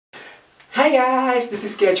Hi guys, this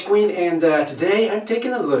is Sketch Queen, and today I'm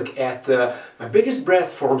taking a look at my biggest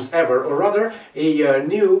Breastforms ever, or rather a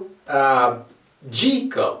new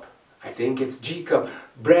G-cup. I think it's G-cup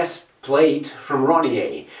breastplate from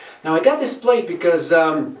Roanyer. Now I got this plate because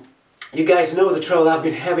you guys know the trouble I've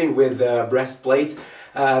been having with breastplates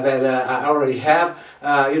that I already have.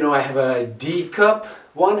 I have a D-cup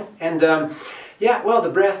one, and yeah, well, the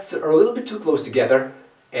breasts are a little bit too close together.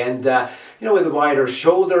 And with the wider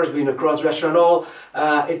shoulders, being a cross-dresser and all,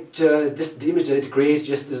 just the image that it creates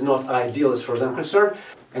just is not ideal as far as I'm concerned.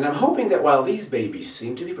 And I'm hoping that while these babies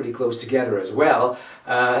seem to be pretty close together as well,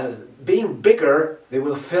 being bigger, they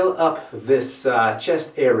will fill up this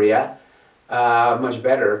chest area much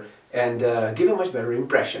better and give a much better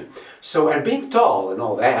impression. So, and being tall and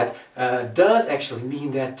all that does actually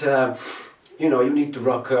mean that you need to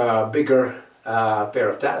rock a bigger pair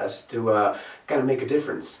of tatas to kind of make a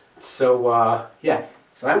difference. So yeah,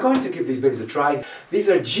 so I'm going to give these babies a try. These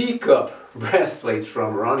are G-cup breastplates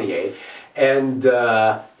from Roanyer, and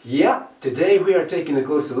yeah, today we are taking a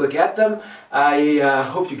closer look at them. I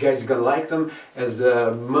hope you guys are gonna like them as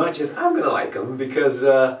much as I'm gonna like them, because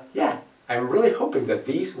yeah, I'm really hoping that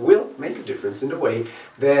these will make a difference in the way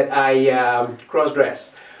that I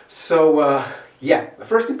cross-dress. So yeah, the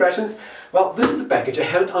first impressions, well, this is the package. I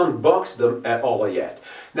haven't unboxed them at all yet.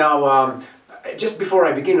 Now, just before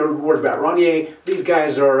I begin, a word about Roanyer. These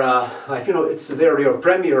guys are, they're your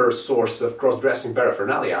premier source of cross-dressing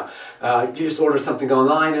paraphernalia. You just order something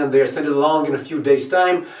online and they send it along in a few days'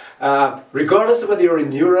 time, regardless of whether you're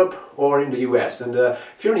in Europe or in the US. And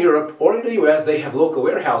if you're in Europe or in the US, they have local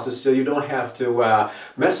warehouses, so you don't have to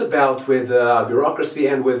mess about with bureaucracy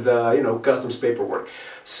and with, customs paperwork.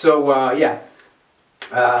 So, yeah.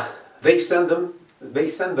 They send them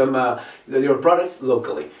your products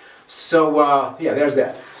locally. So yeah, there's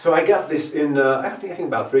that. So I got this in I think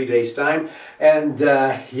about 3 days time, and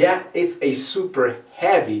yeah, it's a super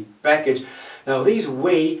heavy package. Now these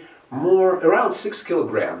weigh around 6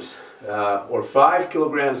 kilograms or 5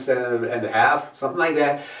 kilograms and a half, something like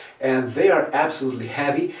that, and they are absolutely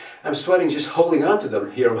heavy. I'm sweating just holding on to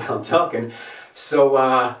them here while I'm talking.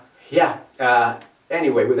 So yeah.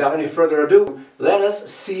 Anyway, without any further ado, let us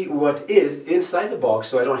see what is inside the box,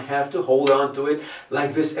 so I don't have to hold on to it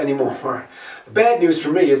like this anymore. The bad news for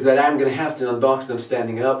me is that I'm going to have to unbox them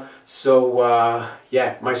standing up, so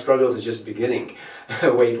yeah, my struggles are just beginning,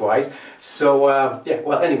 weight-wise. So yeah,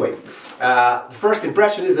 well, anyway, the first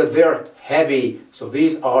impression is that they're heavy, so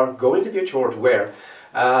these are going to be a chore to wear.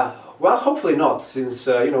 Well, hopefully not, since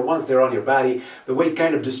once they're on your body, the weight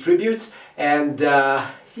kind of distributes, and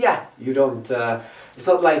yeah, you don't. It's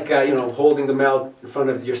not like holding them out in front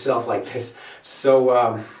of yourself like this.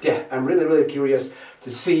 So yeah, I'm really curious to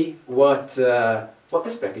see what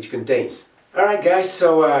this package contains. All right, guys.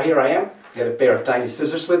 So here I am. I got a pair of tiny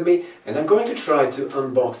scissors with me, and I'm going to try to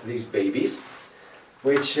unbox these babies,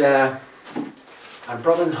 which I'm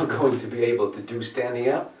probably not going to be able to do standing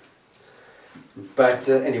up. But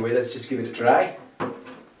anyway, let's just give it a try.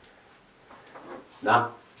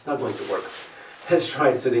 Nah, it's not going to work. Let's try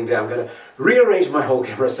it sitting down. I'm going to rearrange my whole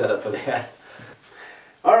camera setup for that.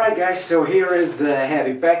 Alright guys, so here is the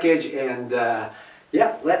heavy package, and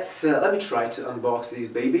yeah, let me try to unbox these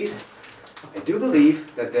babies. I do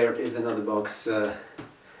believe that there is another box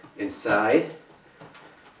inside,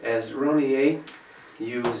 as Roanyer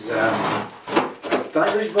use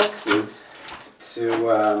stylish boxes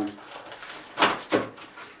to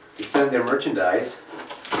send their merchandise,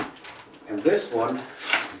 and this one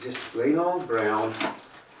is just plain old brown.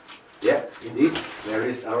 Yeah, indeed, there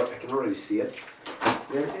is I can already see it.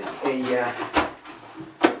 There is a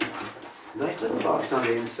nice little box on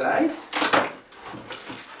the inside,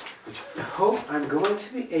 which I hope I'm going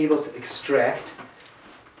to be able to extract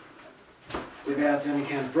without any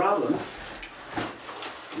kind of problems.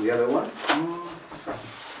 And the other one,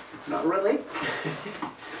 not really.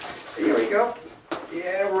 Here we go.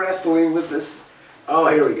 Yeah, wrestling with this. Oh,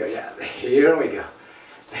 here we go. Yeah, here we go.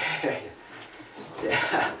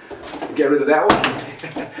 Yeah, get rid of that one.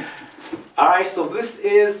 Alright, so this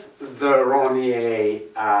is the Roanyer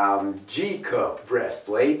G-cup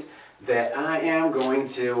breastplate that I am going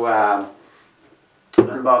to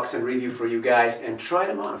unbox and review for you guys, and try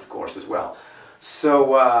them on, of course, as well.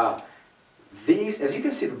 So these, as you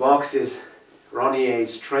can see, the box is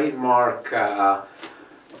Roanyer's trademark,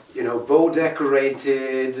 bow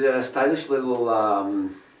decorated, stylish little,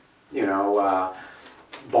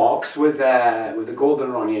 box with the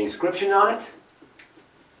golden Roanyer inscription on it.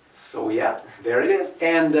 So yeah, there it is,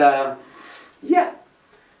 and yeah.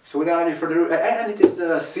 So without any further ado, and it is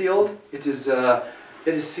sealed. It is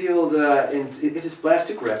it is sealed, it is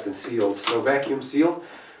plastic wrapped and sealed, so vacuum sealed.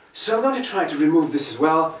 So I'm going to try to remove this as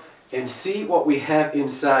well and see what we have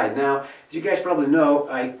inside. Now, as you guys probably know,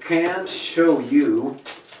 I can't show you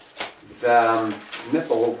the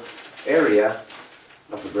nipple area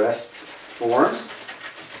of the breast forms,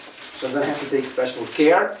 so I'm going to have to take special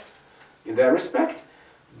care in that respect.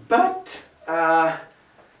 But,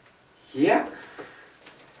 yeah,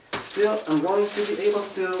 still I'm going to be able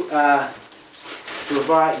to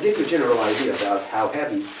give you a general idea about how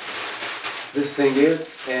heavy this thing is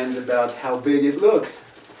and about how big it looks.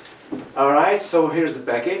 Alright, so here's the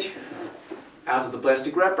package out of the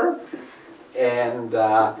plastic wrapper, and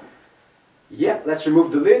yeah, let's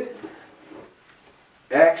remove the lid.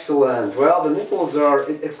 Excellent. Well, the nipples are,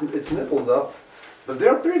 it's nipples up, but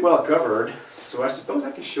they're pretty well covered, so I suppose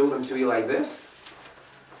I can show them to you like this.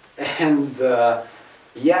 And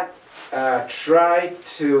yeah, try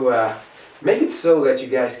to make it so that you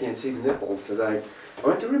guys can see the nipples, as I'm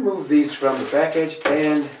going to remove these from the package.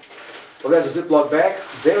 And well, there's a Ziploc bag.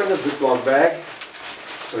 They're in a Ziploc bag.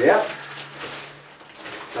 So yeah.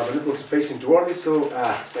 Now the nipples are facing toward me, so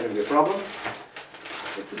it's not going to be a problem.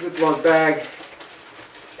 It's a Ziploc bag.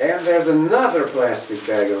 And there's another plastic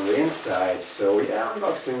bag on the inside. So yeah,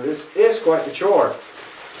 unboxing this is quite a chore.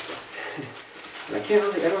 And I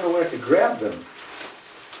don't know where to grab them.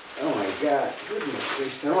 Oh my god, goodness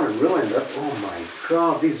gracious, I want to ruin that. Oh my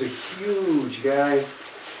god, these are huge, guys.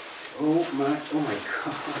 Oh my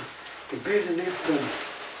god. I can barely lift them.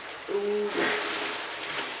 Ooh.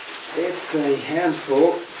 It's a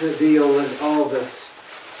handful to deal with all this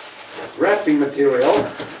wrapping material.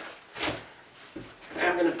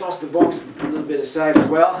 I'm going to toss the box a little bit aside as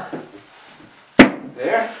well.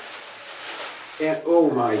 There. And oh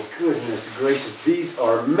my goodness gracious, these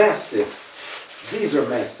are massive. These are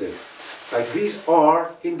massive. Like, these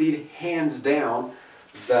are indeed hands down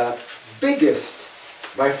the biggest,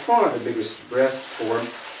 by far the biggest breast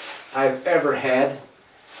forms I've ever had.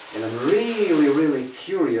 And I'm really, really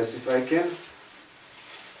curious if I can,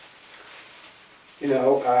 you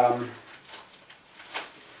know,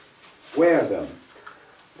 wear them.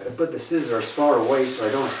 I gotta put the scissors far away so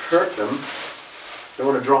I don't hurt them. Don't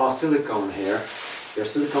want to draw silicone here. They're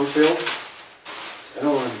silicone filled. I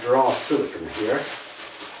don't want to draw silicone here.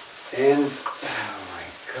 And, oh my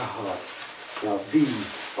god. Now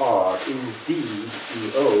these are indeed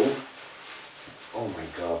oh my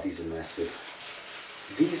god, these are massive.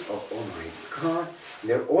 These are, oh my god.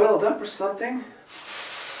 They're oiled up or something.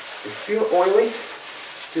 They feel oily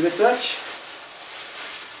to the touch.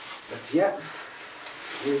 But yeah,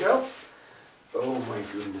 here we go. Oh my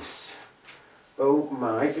goodness. Oh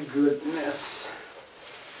my goodness.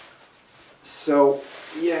 So,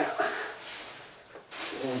 yeah.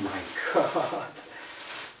 Oh my god.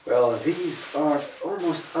 Well, these are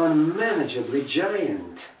almost unmanageably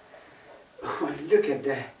giant. Oh, look at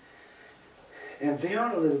that. And they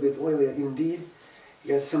are a little bit oily indeed.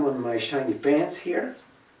 You got some on my shiny pants here.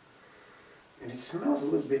 And it smells a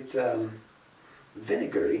little bit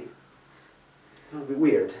vinegary. A little bit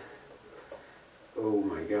weird. Oh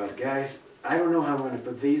my god, guys. I don't know how I'm going to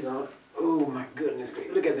put these on. Oh my goodness,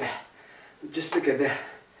 look at that. Just look at that.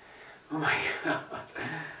 Oh my god.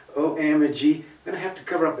 OMG. I'm going to have to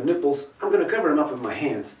cover up the nipples. I'm going to cover them up with my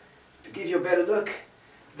hands to give you a better look.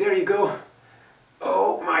 There you go.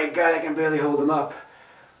 Oh my god, I can barely hold them up.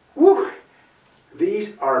 Woo!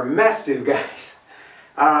 These are massive, guys.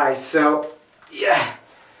 Alright, so, yeah.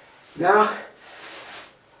 Now,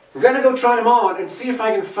 I'm going to go try them on and see if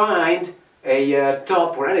I can find a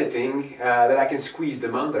top or anything that I can squeeze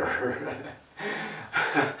them under.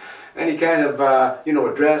 Any kind of, you know,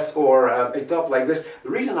 a dress or a top like this. The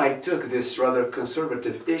reason I took this rather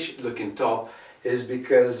conservative-ish looking top is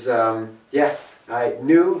because, yeah, I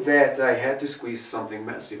knew that I had to squeeze something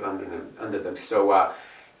massive under them. So,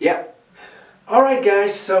 yeah. Alright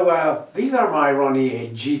guys, so these are my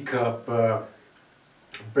Roanyer G-cup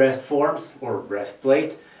breast forms or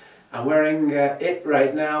breastplate. I'm wearing it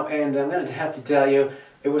right now, and I'm going to have to tell you,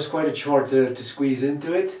 it was quite a chore to squeeze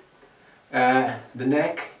into it. The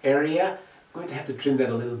neck area, I'm going to have to trim that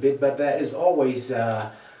a little bit, but that is always,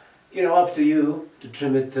 you know, up to you to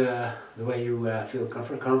trim it the way you feel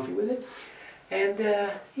comfy with it. And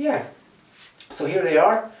yeah, so here they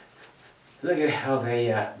are. Look at how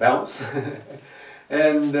they bounce.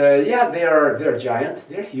 And yeah, they're giant,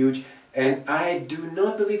 they're huge, and I do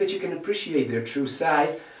not believe that you can appreciate their true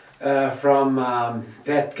size from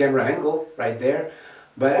that camera angle right there.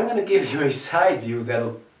 But I'm going to give you a side view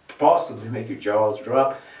that'll possibly make your jaws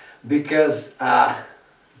drop, because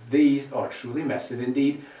these are truly massive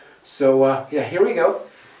indeed. So yeah, here we go.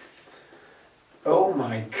 Oh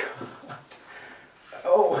my God.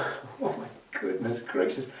 Oh, oh my goodness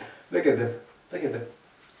gracious. Look at them. Look at them.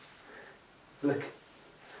 Look.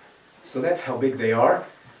 So that's how big they are.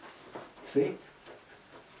 See?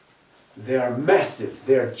 They are massive.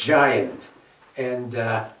 They are giant. And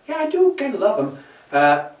yeah, I do kind of love them.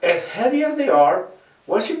 As heavy as they are,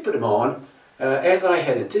 once you put them on, as I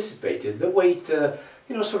had anticipated, the weight, you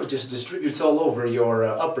know, sort of just distributes all over your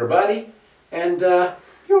upper body, and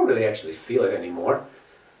you don't really actually feel it anymore.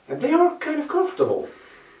 And they are kind of comfortable.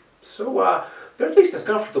 So they're at least as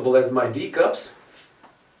comfortable as my D cups.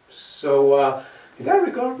 So in that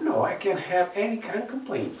regard, no, I can't have any kind of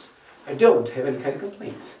complaints. I don't have any kind of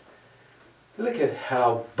complaints. Look at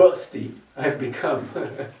how busty I've become.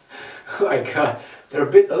 Oh my God, they're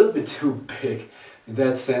a little bit too big in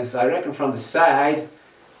that sense. I reckon from the side,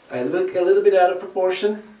 I look a little bit out of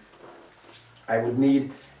proportion. I would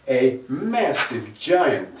need a massive,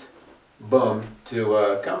 giant bum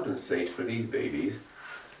to compensate for these babies.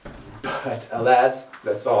 But alas,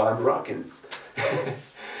 that's all I'm rocking.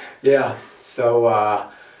 Yeah,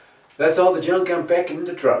 so that's all the junk I'm packing in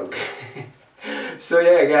the trunk. So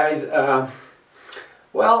yeah, guys,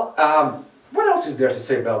 well, what else is there to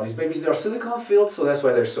say about these babies? They're silicone filled, so that's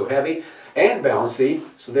why they're so heavy and bouncy,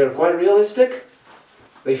 so they're quite realistic.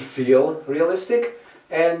 They feel realistic,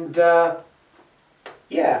 and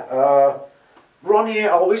yeah,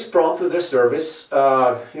 Roanyer always prompt with their service.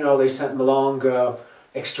 You know, they sent them along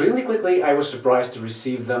extremely quickly. I was surprised to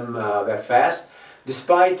receive them that fast,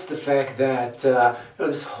 despite the fact that you know,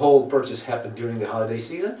 this whole purchase happened during the holiday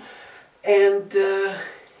season. And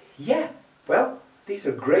yeah, well, these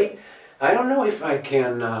are great. I don't know if I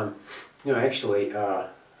can, you know, actually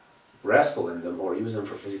wrestle in them or use them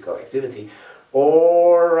for physical activity,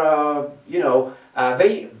 or you know, I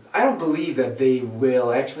don't believe that they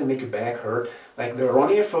will actually make your back hurt. Like the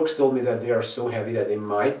Roanyer folks told me that they are so heavy that they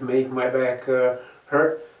might make my back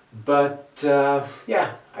hurt. But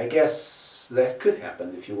yeah, I guess that could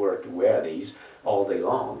happen if you were to wear these all day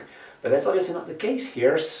long. But that's obviously not the case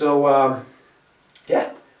here. So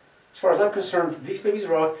yeah, as far as I'm concerned, these babies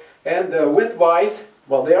rock. And width-wise,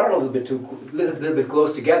 well, they are a little bit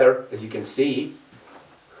close together, as you can see.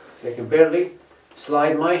 So I can barely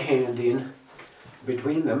slide my hand in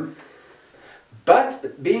between them.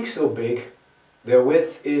 But being so big, their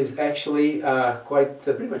width is actually quite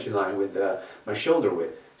pretty much in line with my shoulder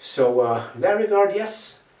width. So in that regard,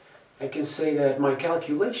 yes, I can say that my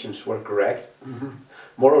calculations were correct,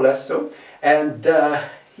 more or less so. And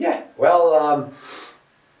yeah, well,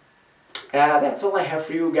 that's all I have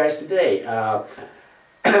for you guys today.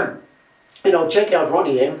 You know, check out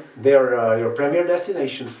Roanyer. They're your premier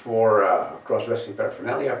destination for cross-dressing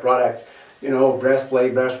paraphernalia products. You know,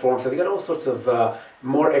 breastplate, breastforms. They got all sorts of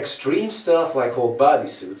more extreme stuff like whole body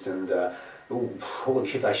suits. And ooh, holy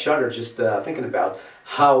shit, I shudder just thinking about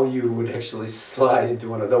how you would actually slide into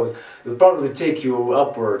one of those. It'll probably take you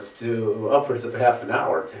upwards of half an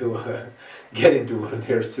hour to get into one of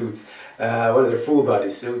their suits, one of their full body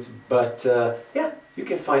suits. But yeah, you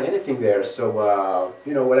can find anything there. So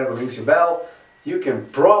you know, whatever rings your bell, you can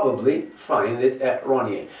probably find it at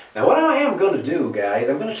Roanyer. Now, what I am going to do, guys,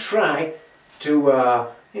 I'm going to try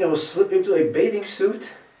to you know, slip into a bathing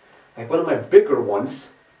suit, like one of my bigger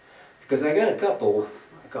ones, because I got a couple.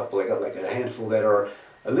 I got like a handful that are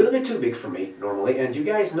a little bit too big for me normally, and you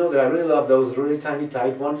guys know that I really love those really tiny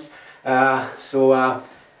tight ones. So I'm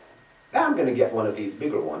gonna get one of these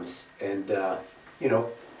bigger ones and you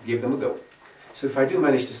know, give them a go. So if I do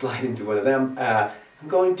manage to slide into one of them, I'm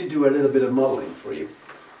going to do a little bit of modeling for you,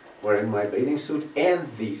 wearing my bathing suit and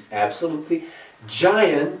these absolutely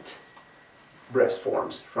giant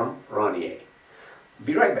Breastforms from Roanyer.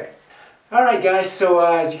 Be right back. Alright guys, so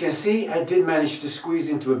as you can see, I did manage to squeeze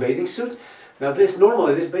into a bathing suit. Now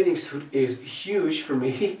normally this bathing suit is huge for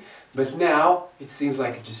me, but now it seems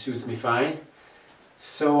like it just suits me fine.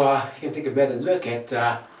 So you can take a better look at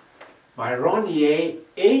my Roanyer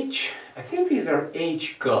H, I think these are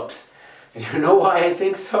H cups. And you know why I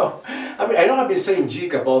think so? I mean, I know I've been saying G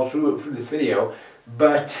cup all through this video,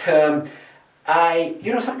 but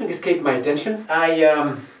you know, something escaped my attention.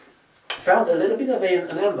 I found a little bit of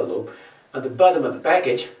an envelope on the bottom of the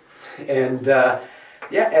package, and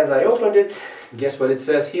yeah, as I opened it, guess what it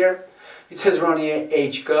says here? It says Roanyer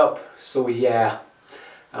H cup, so yeah,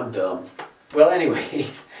 I'm dumb. Well, anyway,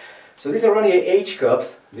 so these are Roanyer H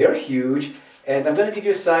cups. They're huge, and I'm going to give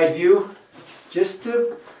you a side view just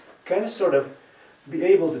to kind of sort of be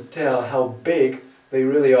able to tell how big they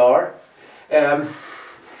really are.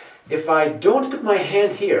 If I don't put my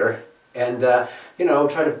hand here and you know,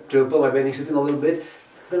 try to pull my bathing suit in a little bit,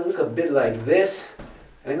 it's going to look a bit like this.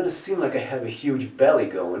 and I'm gonna seem like I have a huge belly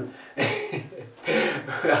going.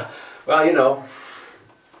 Well, you know,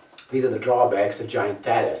 these are the drawbacks of giant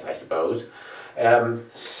tatas, I suppose.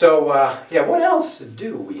 Yeah, what else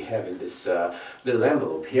do we have in this little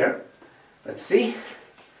envelope here? Let's see.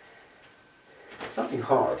 Something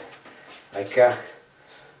hard. Like,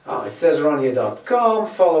 oh, it says Roanyer.com.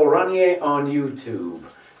 Follow Roanyer on YouTube.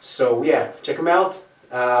 So yeah, check them out.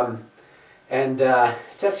 It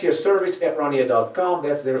says here service@Roanyer.com.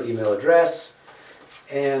 That's their email address.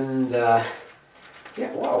 And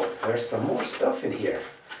yeah, wow, there's some more stuff in here.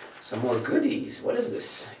 Some more goodies. What is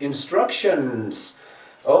this? Instructions.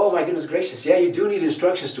 Oh my goodness gracious. Yeah, you do need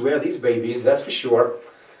instructions to wear these babies, that's for sure.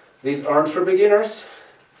 These aren't for beginners.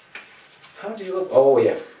 How do you look? Oh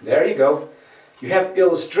yeah, there you go. You have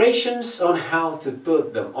illustrations on how to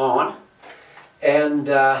put them on. And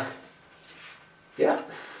yeah,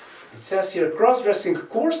 it says here cross-dressing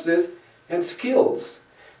courses and skills.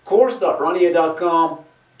 Course.Roanyer.com.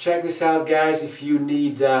 Check this out, guys, if you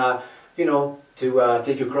need, you know, to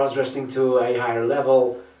take your cross-dressing to a higher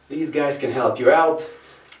level. These guys can help you out.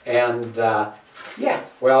 And yeah,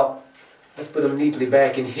 well, let's put them neatly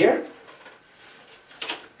back in here.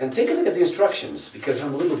 And take a look at the instructions, because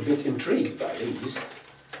I'm a little bit intrigued by these.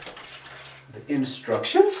 The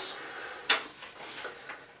instructions.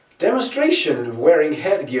 Demonstration wearing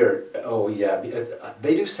headgear. Oh yeah,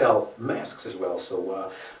 they do sell masks as well,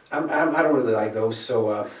 so I don't really like those,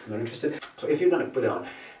 so I'm not interested. So if you're going to put on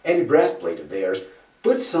any breastplate of theirs,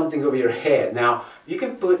 put something over your head. Now, you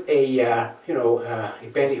can put a, you know, a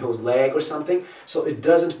pantyhose leg or something, so it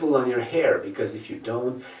doesn't pull on your hair, because if you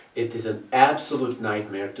don't, it is an absolute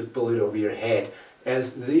nightmare to pull it over your head,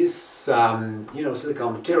 as this, you know,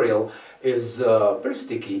 silicone material is pretty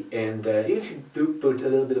sticky, and even if you do put a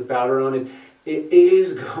little bit of powder on it, it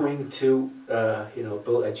is going to, you know,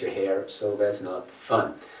 pull at your hair, so that's not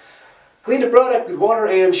fun. Clean the product with water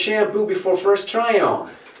and shampoo before first try-on.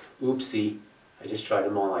 Oopsie, I just tried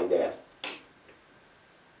them on like that.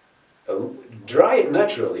 Oh, dry it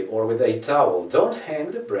naturally or with a towel. Don't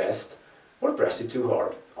hang the breast or press it too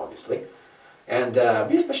hard, obviously. And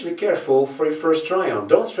be especially careful for your first try-on.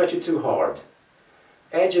 Don't stretch it too hard.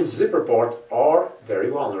 Edge and zipper part are very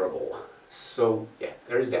vulnerable. So yeah,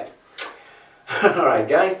 there's that. Alright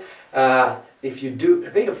guys, if you do,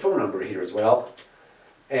 they have a phone number here as well.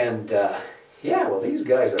 And yeah, well, these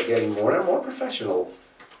guys are getting more and more professional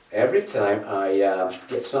every time I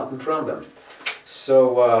get something from them.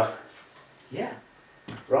 So yeah,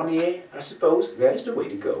 Roanyer, I suppose that is the way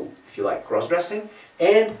to go if you like cross-dressing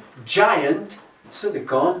and giant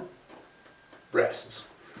silicone breasts.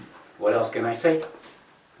 What else can I say?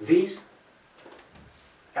 These,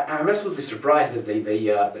 I'm absolutely surprised that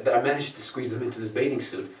that I managed to squeeze them into this bathing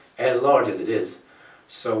suit as large as it is.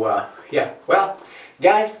 So yeah, well,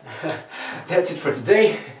 guys, that's it for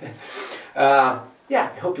today. Yeah,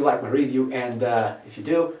 I hope you like my review, and if you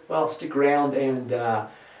do, well, stick around and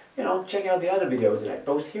you know, check out the other videos that I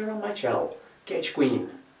post here on my channel, Catch Queen.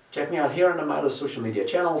 Check me out here on my other social media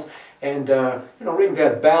channels, and you know, ring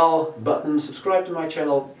that bell button, subscribe to my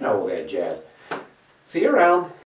channel, you know, all that jazz. See you around.